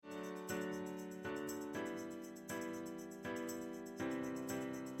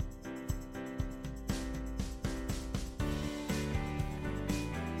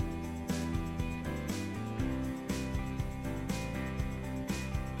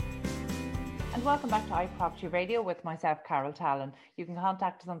And welcome back to iProperty Radio with myself, Carol Tallon. You can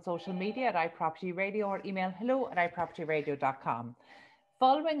contact us on social media at iProperty Radio or email hello@ipropertyradio.com.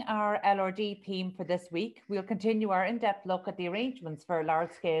 Following our LRD theme for this week, we'll continue our in-depth look at the arrangements for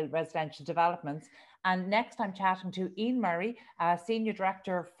large-scale residential developments. And next I'm chatting to Ian Murray, Senior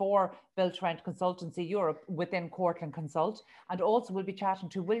Director for Build to Rent Consultancy Europe within Cortland Consult. And also we'll be chatting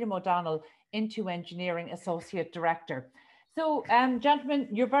to William O'Donnell, Into Engineering Associate Director. So, gentlemen,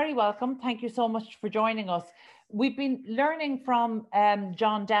 you're very welcome. Thank you so much for joining us. We've been learning from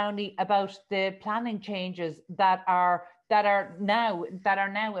John Downey about the planning changes that are now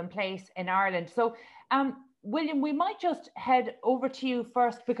in place in Ireland. So, William, we might just head over to you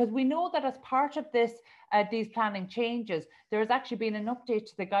first, because we know that as part of this, these planning changes, there has actually been an update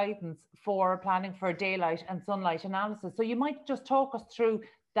to the guidance for planning for daylight and sunlight analysis. So you might just talk us through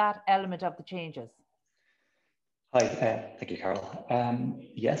that element of the changes. Hi, thank you, Carol.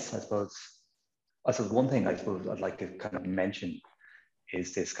 Yes, I suppose one thing I'd like to kind of mention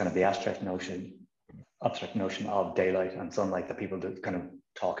is this kind of the abstract notion of daylight and sunlight that people do kind of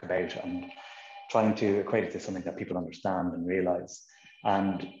talk about, and trying to equate it to something that people understand and realize.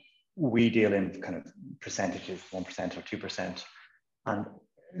 And we deal in kind of percentages, 1% or 2%. And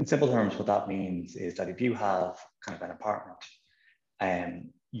in simple terms, what that means is that if you have kind of an apartment,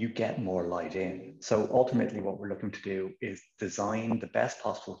 you get more light in. So ultimately what we're looking to do is design the best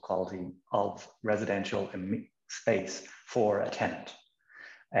possible quality of residential space for a tenant.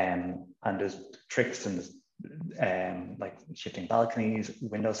 And there's tricks and like shifting balconies,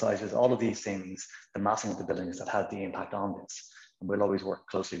 window sizes, all of these things, the massing of the buildings that have the impact on this. And we'll always work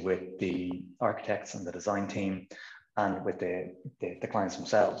closely with the architects and the design team and with the clients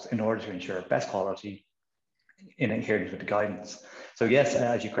themselves in order to ensure best quality in adherence with the guidance. So yes,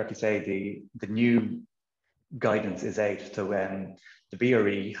 as you correctly say, the new guidance is out. So the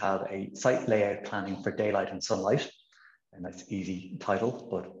BRE have a site layout planning for daylight and sunlight, and that's an easy title,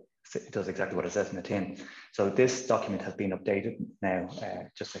 but it does exactly what it says in the tin. So this document has been updated now,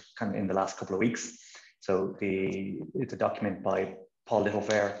 just kind of in the last couple of weeks. So it's a document by Paul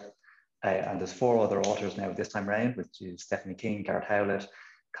Littlefair, and there's 4 other authors now this time around, which is Stephanie King, Gareth Howlett,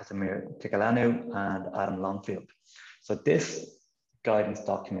 Casimir Ticalano, and Adam Longfield. So this guidance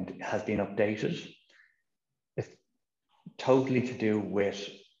document has been updated. It's totally to do with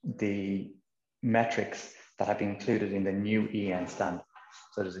the metrics that have been included in the new EN standard.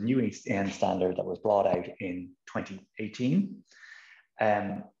 So there's a new EN standard that was brought out in 2018.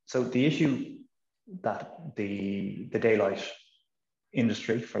 So the issue that the daylight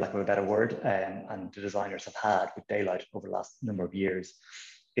industry, for lack of a better word, and the designers have had with daylight over the last number of years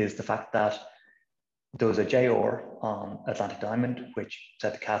is the fact that there was a JOR on Atlantic Diamond, which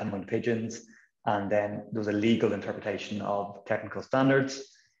set the cat among the pigeons, and then there was a legal interpretation of technical standards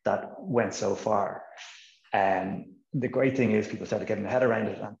that went so far. The great thing is people started getting their head around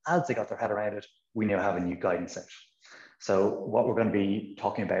it, and as they got their head around it, we now have a new guidance set. So what we're going to be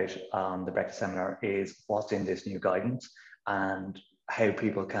talking about on the breakfast seminar is what's in this new guidance and how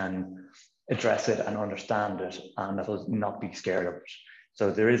people can address it and understand it, and not be scared of it. So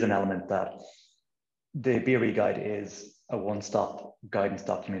there is an element that the BRE guide is a one-stop guidance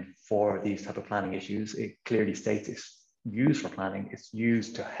document for these type of planning issues. It clearly states it's used for planning. It's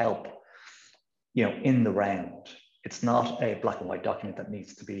used to help, in the round. It's not a black and white document that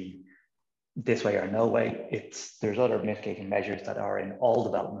needs to be this way or no way. There's other mitigating measures that are in all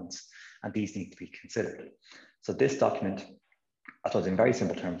developments, and these need to be considered. So this document, I suppose in very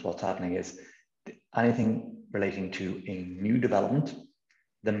simple terms, what's happening is anything relating to a new development,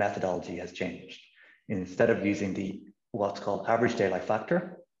 the methodology has changed. Instead of using what's called average daylight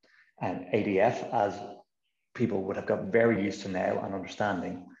factor and ADF, as people would have got very used to now and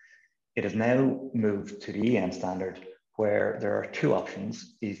understanding, it has now moved to the EN standard, where there are 2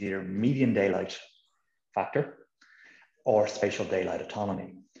 options: is either median daylight factor or spatial daylight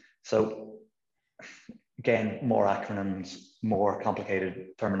autonomy. So again, more acronyms, more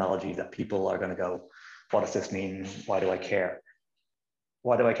complicated terminology that people are going to go, what does this mean? Why do I care?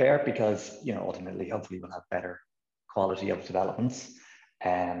 Why do I care? Because, ultimately, hopefully we'll have better quality of developments.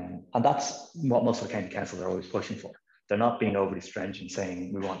 And that's what most of the county councils are always pushing for. They're not being overly stringent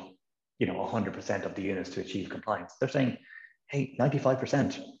saying we want, 100% of the units to achieve compliance. They're saying, hey,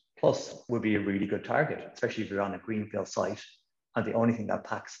 95% plus would be a really good target, especially if you're on a greenfield site and the only thing that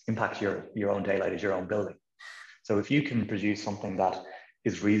impacts your own daylight is your own building. So if you can produce something that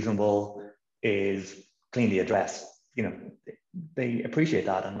is reasonable, is cleanly addressed, they appreciate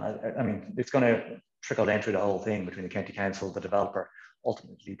that. And I mean, it's going to trickle down through the whole thing between the county council, the developer,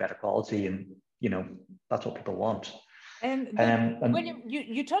 ultimately better quality. And, that's what people want. William,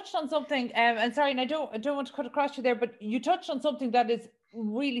 you touched on something, and sorry, and I don't want to cut across you there, but you touched on something that is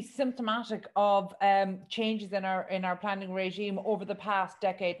really symptomatic of changes in our planning regime over the past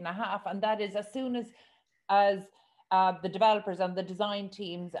decade and a half, and that is as soon as the developers and the design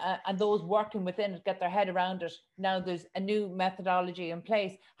teams and those working within it get their head around it, now there's a new methodology in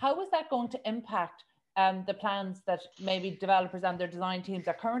place. How is that going to impact the plans that maybe developers and their design teams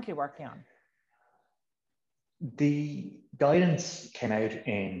are currently working on? The guidance came out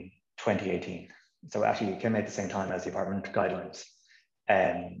in 2018. So actually it came out at the same time as the apartment guidelines.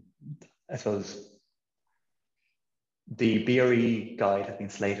 I suppose the BRE guide had been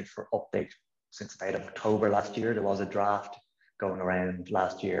slated for update since about October last year. There was a draft going around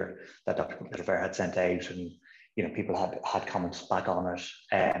last year that Dr. Littlefare had sent out, and people had comments back on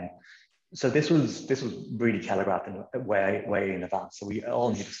it. So this was really telegraphed in way in advance. So we all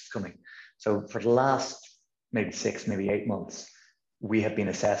knew this was coming. So for the last maybe 6, maybe 8 months, we have been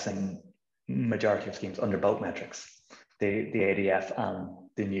assessing majority of schemes under both metrics, the ADF and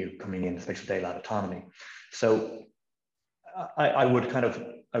the new coming in spatial daylight autonomy. So I would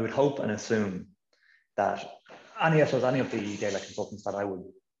hope and assume that any of the daylight consultants that I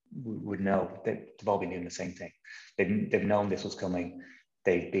would know, they've all been doing the same thing. They've known this was coming.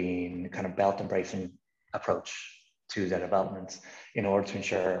 They've been kind of belt and bracing approach to their developments in order to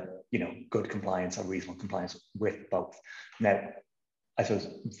ensure, good compliance or reasonable compliance with both. Now, I suppose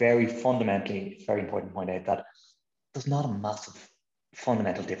very fundamentally, it's very important to point out that there's not a massive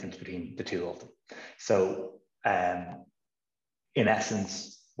fundamental difference between the two of them. So in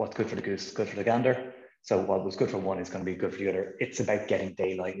essence, what's good for the goose is good for the gander. So what was good for one is going to be good for the other. It's about getting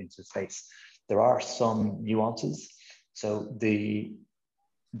daylight into space. There are some nuances. So the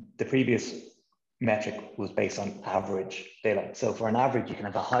previous metric was based on average daylight. So for an average, you can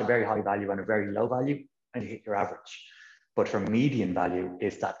have a very high value and a very low value, and you hit your average. But for median value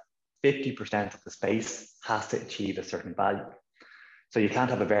is that 50% of the space has to achieve a certain value. So you can't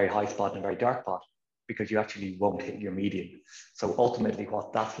have a very high spot and a very dark spot, because you actually won't hit your median. So ultimately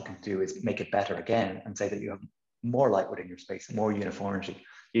what that's looking to do is make it better again and say that you have more light within your space, more uniformity.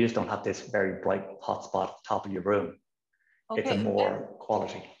 You just don't have this very bright hot spot at the top of your room. Okay. It's a more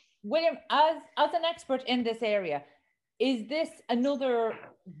quality. William, as an expert in this area, is this another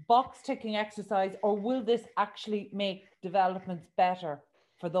box ticking exercise, or will this actually make developments better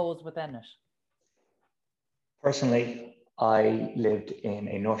for those within it? Personally, I lived in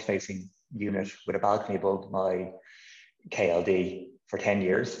a north-facing unit with a balcony above my KLD for 10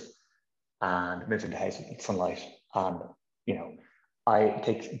 years and moved into a house with sunlight. And,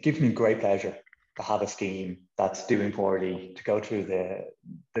 it gives me great pleasure to have a scheme that's doing poorly, to go through the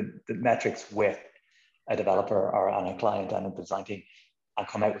metrics with a developer or a client and a design team and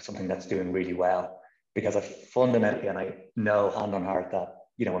come out with something that's doing really well. Because I fundamentally, and I know hand on heart that,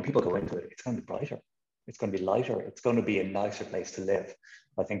 when people go into it, it's going to be brighter, it's going to be lighter, it's going to be a nicer place to live.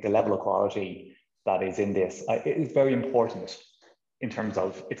 I think the level of quality that is in this is very important in terms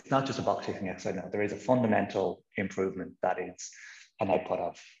of, it's not just a box ticking exercise now. There is a fundamental improvement that is an output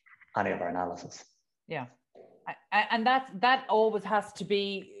of any of our analysis. Yeah. And that always has to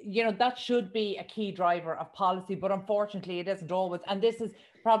be, that should be a key driver of policy, but unfortunately it isn't always. And this is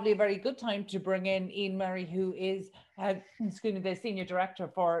probably a very good time to bring in Ian Murray, who is the Senior Director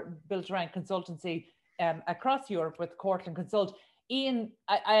for Built to Rent Consultancy across Europe with Cortland Consult. Ian,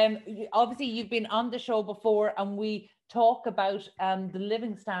 obviously you've been on the show before, and we talk about the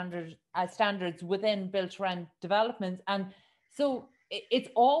living standards within built to rent developments. And so it's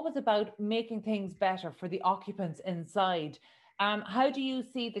always about making things better for the occupants inside. How do you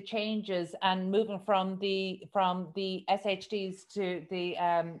see the changes and moving from the SHDs to the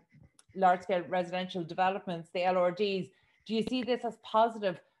large-scale residential developments, the LRDs? Do you see this as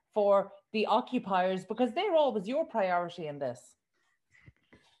positive for the occupiers, because they're always your priority in this?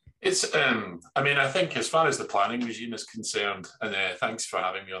 It's, I think as far as the planning regime is concerned, and thanks for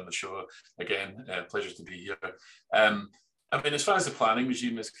having me on the show again, pleasure to be here. As far as the planning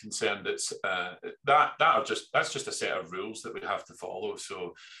regime is concerned, it's that's just a set of rules that we have to follow.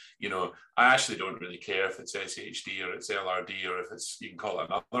 So, I actually don't really care if it's SHD or it's LRD or if it's, you can call it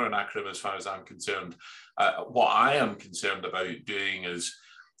another acronym as far as I'm concerned. What I am concerned about doing is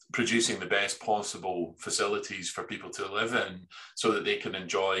producing the best possible facilities for people to live in, so that they can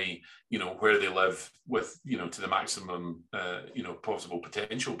enjoy, where they live with, to the maximum, possible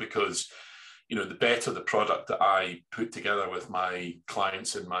potential. Because, the better the product that I put together with my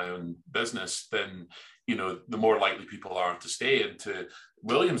clients in my own business, then, you know, the more likely people are to stay. And to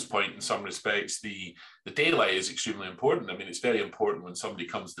William's point, in some respects, the daylight is extremely important. I mean, it's very important when somebody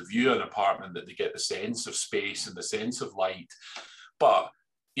comes to view an apartment that they get the sense of space and the sense of light. But,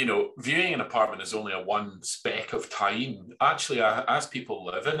 you know, viewing an apartment is only a one speck of time. Actually, as people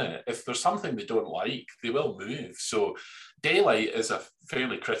live in it, if there's something they don't like, they will move. So daylight is a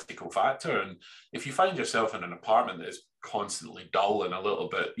fairly critical factor. And if you find yourself in an apartment that is constantly dull and a little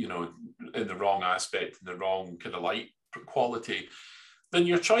bit, you know, in the wrong aspect, in the wrong kind of light quality, then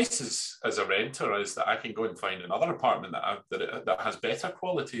your choice as a renter is that I can go and find another apartment that has better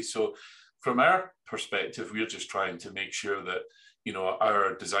quality. So from our perspective, we're just trying to make sure that, you know,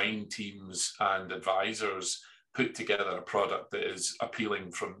 our design teams and advisors put together a product that is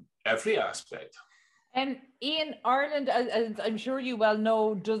appealing from every aspect. Ian, Ireland, as I'm sure you well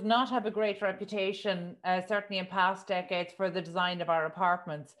know, does not have a great reputation, certainly in past decades, for the design of our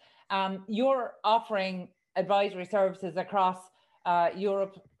apartments. You're offering advisory services across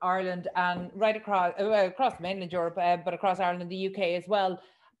Europe, Ireland, and right across mainland Europe, but across Ireland and the UK as well.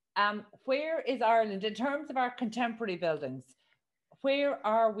 Where is Ireland in terms of our contemporary buildings? Where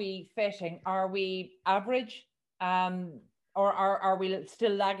are we fitting? Are we average? Or are we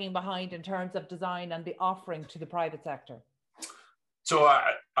still lagging behind in terms of design and the offering to the private sector? So,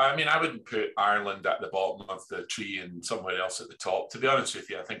 I mean, I wouldn't put Ireland at the bottom of the tree and somewhere else at the top. To be honest with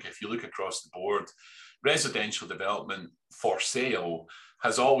you, I think if you look across the board, residential development for sale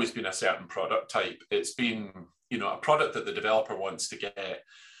has always been a certain product type. It's been, you know, a product that the developer wants to get,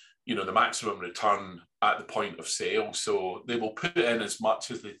 you know, the maximum return at the point of sale. So they will put in as much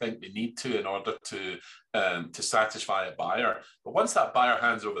as they think they need to in order to satisfy a buyer. But once that buyer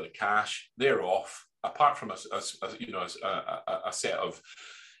hands over the cash, they're off. Apart from a set of,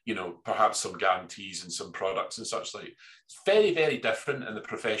 you know, perhaps some guarantees and some products and such like. It's very, very different in the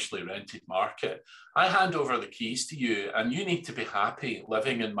professionally rented market. I hand over the keys to you and you need to be happy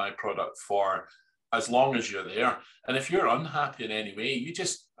living in my product for as long as you're there. And if you're unhappy in any way, you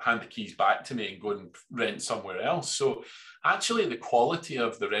just hand the keys back to me and go and rent somewhere else. So actually the quality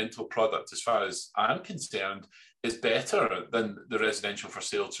of the rental product, as far as I'm concerned, is better than the residential for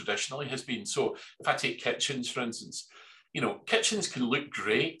sale traditionally has been. So if I take kitchens, for instance, you know, kitchens can look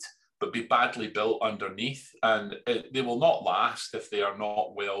great, but be badly built underneath, and they will not last if they are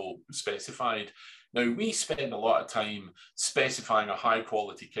not well specified. Now, we spend a lot of time specifying a high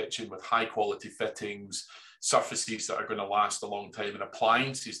quality kitchen with high quality fittings, surfaces that are going to last a long time, and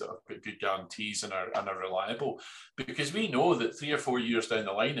appliances that have got good guarantees and are reliable, because we know that 3 or 4 years down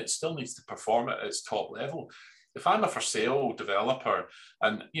the line, it still needs to perform at its top level. If I'm a for sale developer,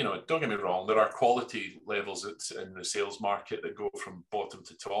 and, you know, don't get me wrong, there are quality levels in the sales market that go from bottom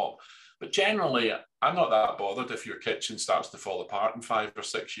to top. But generally, I'm not that bothered if your kitchen starts to fall apart in 5 or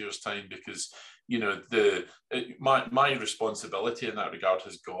 6 years' time, because, you know, my responsibility in that regard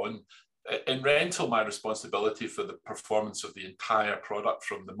has gone. In rental, my responsibility for the performance of the entire product,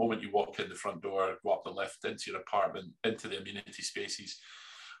 from the moment you walk in the front door, go up the lift into your apartment, into the amenity spaces,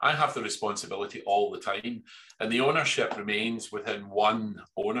 I have the responsibility all the time, and the ownership remains within one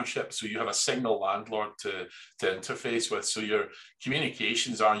ownership. So you have a single landlord to interface with. So your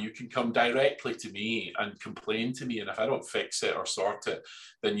communications are, you can come directly to me and complain to me, and if I don't fix it or sort it,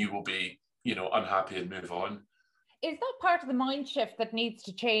 then you will be, you know, unhappy and move on. Is that part of the mind shift that needs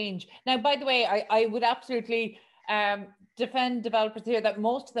to change? Now, by the way, I would absolutely defend developers here that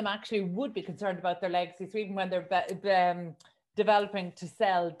most of them actually would be concerned about their legacy. So even when they're developing to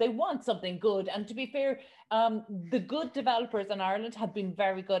sell, they want something good. And to be fair, the good developers in Ireland have been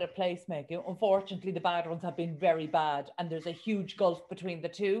very good at placemaking. Unfortunately, the bad ones have been very bad, and there's a huge gulf between the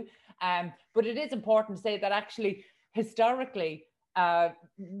two. But it is important to say that actually, historically,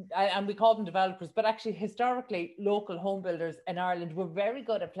 and we call them developers, but actually historically local home builders in Ireland were very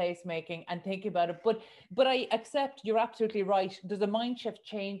good at placemaking and thinking about it. But I accept you're absolutely right. There's a mind shift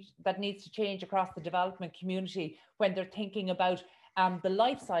change that needs to change across the development community when they're thinking about the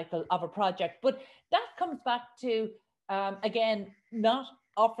life cycle of a project. But that comes back to, again, not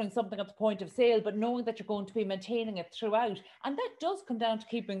offering something at the point of sale, but knowing that you're going to be maintaining it throughout. And that does come down to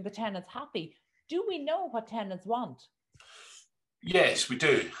keeping the tenants happy. Do we know what tenants want? Yes, we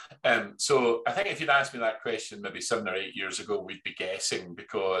do. So I think if you'd asked me that question maybe 7 or 8 years ago, we'd be guessing,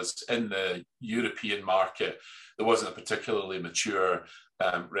 because in the European market, there wasn't a particularly mature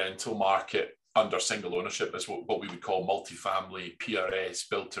rental market under single ownership, as what we would call multifamily PRS,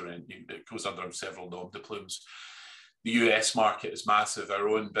 built to rent. It goes under several nom de plumes. The US market is massive. Our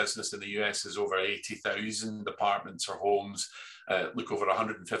own business in the US is over 80,000 apartments or homes. look, over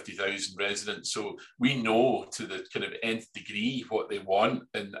 150,000 residents. So we know to the kind of nth degree what they want.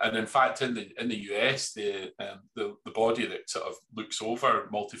 And in fact, in the US, the body that sort of looks over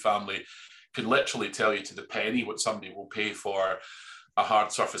multifamily can literally tell you to the penny what somebody will pay for a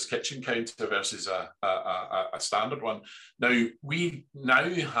hard surface kitchen counter versus a standard one. Now, we now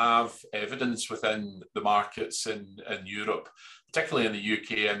have evidence within the markets in Europe, particularly in the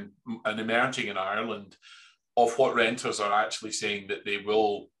UK and emerging in Ireland, of what renters are actually saying that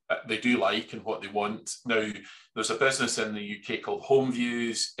they do like and what they want. Now, there's a business in the UK called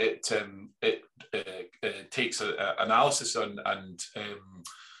HomeViews. It takes analysis and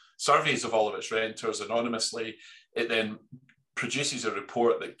surveys of all of its renters anonymously. It then produces a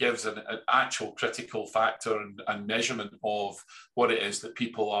report that gives an actual critical factor and measurement of what it is that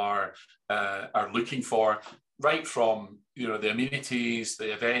people are looking for, right from the amenities,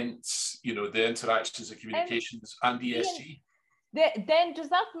 the events, the interactions and communications, and ESG. Then does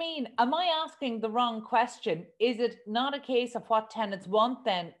that mean, am I asking the wrong question? Is it not a case of what tenants want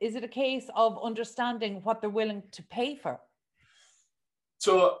then? Is it a case of understanding what they're willing to pay for?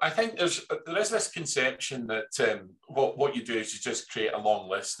 So I think there is this conception that what you do is you just create a long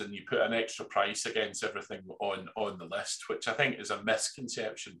list and you put an extra price against everything on the list, which I think is a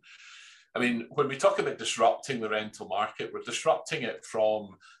misconception. I mean, when we talk about disrupting the rental market, we're disrupting it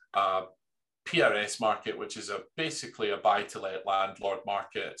from a PRS market, which is basically a buy-to-let landlord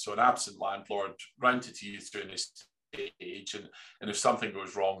market. So an absent landlord rented to you through an estate agent, and if something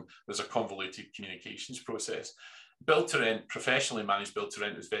goes wrong, there's a convoluted communications process. Build-to-rent, professionally managed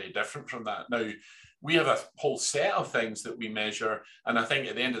build-to-rent is very different from that. Now, we have a whole set of things that we measure, and I think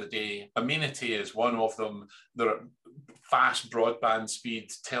at the end of the day, amenity is one of them. There are fast broadband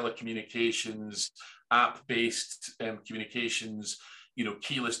speed, telecommunications, app-based communications,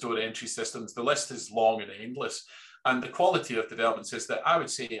 keyless door entry systems. The list is long and endless. And the quality of developments is that I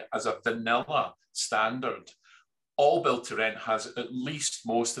would say, as a vanilla standard, all build-to-rent has at least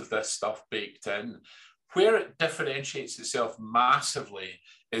most of this stuff baked in. Where it differentiates itself massively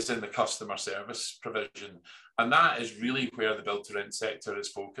is in the customer service provision. And that is really where the build-to-rent sector is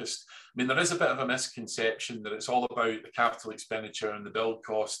focused. I mean, there is a bit of a misconception that it's all about the capital expenditure and the build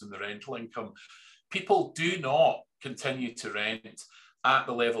cost and the rental income. People do not continue to rent at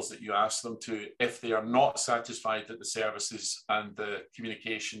the levels that you ask them to if they are not satisfied that the services and the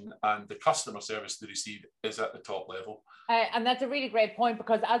communication and the customer service they receive is at the top level. And that's a really great point,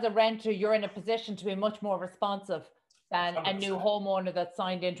 because as a renter, you're in a position to be much more responsive than 100%. A new homeowner that's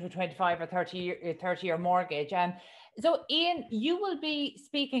signed into a 25 or 30-year mortgage. So Ian, you will be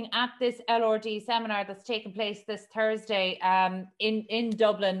speaking at this LRD seminar that's taking place this Thursday in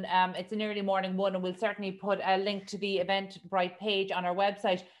Dublin. It's an early morning one, and we'll certainly put a link to the Eventbrite page on our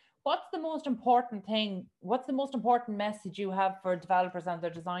website. What's the most important thing? What's the most important message you have for developers and their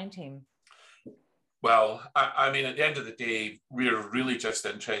design team? Well, I mean, at the end of the day, we're really just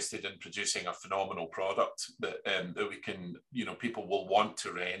interested in producing a phenomenal product that we can, people will want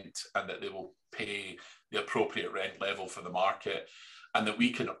to rent, and that they will pay the appropriate rent level for the market, and that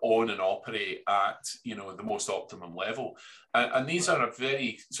we can own and operate at, the most optimum level. And these are a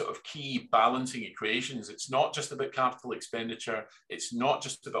very sort of key balancing equations. It's not just about capital expenditure. It's not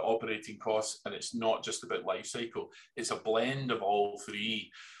just about operating costs, and it's not just about life cycle. It's a blend of all three.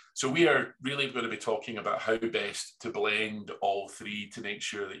 So we are really going to be talking about how best to blend all three to make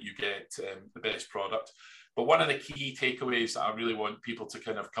sure that you get the best product. But one of the key takeaways that I really want people to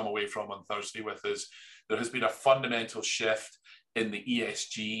kind of come away from on Thursday with is there has been a fundamental shift in the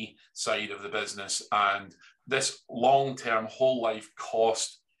ESG side of the business, and this long-term whole life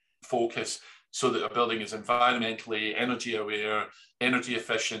cost focus, so that a building is environmentally energy aware, energy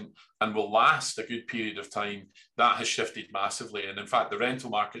efficient, and will last a good period of time. That has shifted massively. And in fact, the rental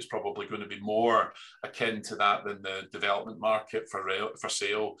market is probably going to be more akin to that than the development market for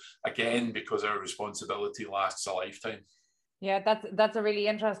sale, again, because our responsibility lasts a lifetime. Yeah, that's a really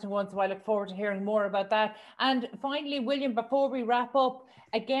interesting one. So I look forward to hearing more about that. And finally, William, before we wrap up,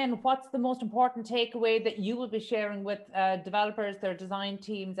 again, what's the most important takeaway that you will be sharing with developers, their design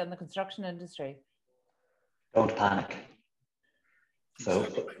teams, and the construction industry? Don't panic. So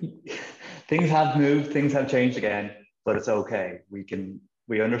things have moved, things have changed again, but it's okay.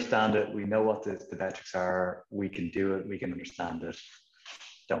 We understand it. We know what the metrics are. We can do it. We can understand it.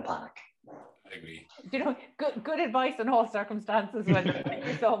 Don't panic. I agree. Good advice in all circumstances, William. Thank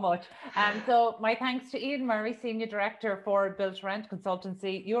you so much. So my thanks to Ian Murray, Senior Director for Build to Rent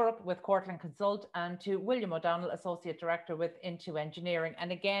Consultancy Europe with Cortland Consult, and to William O'Donnell, Associate Director with Into Engineering.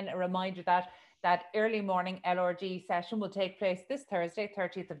 And again, a reminder that early morning LRD session will take place this Thursday,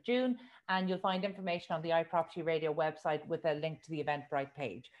 30th of June, and you'll find information on the iProperty Radio website with a link to the Eventbrite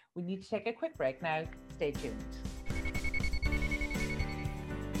page. We need to take a quick break now. Stay tuned.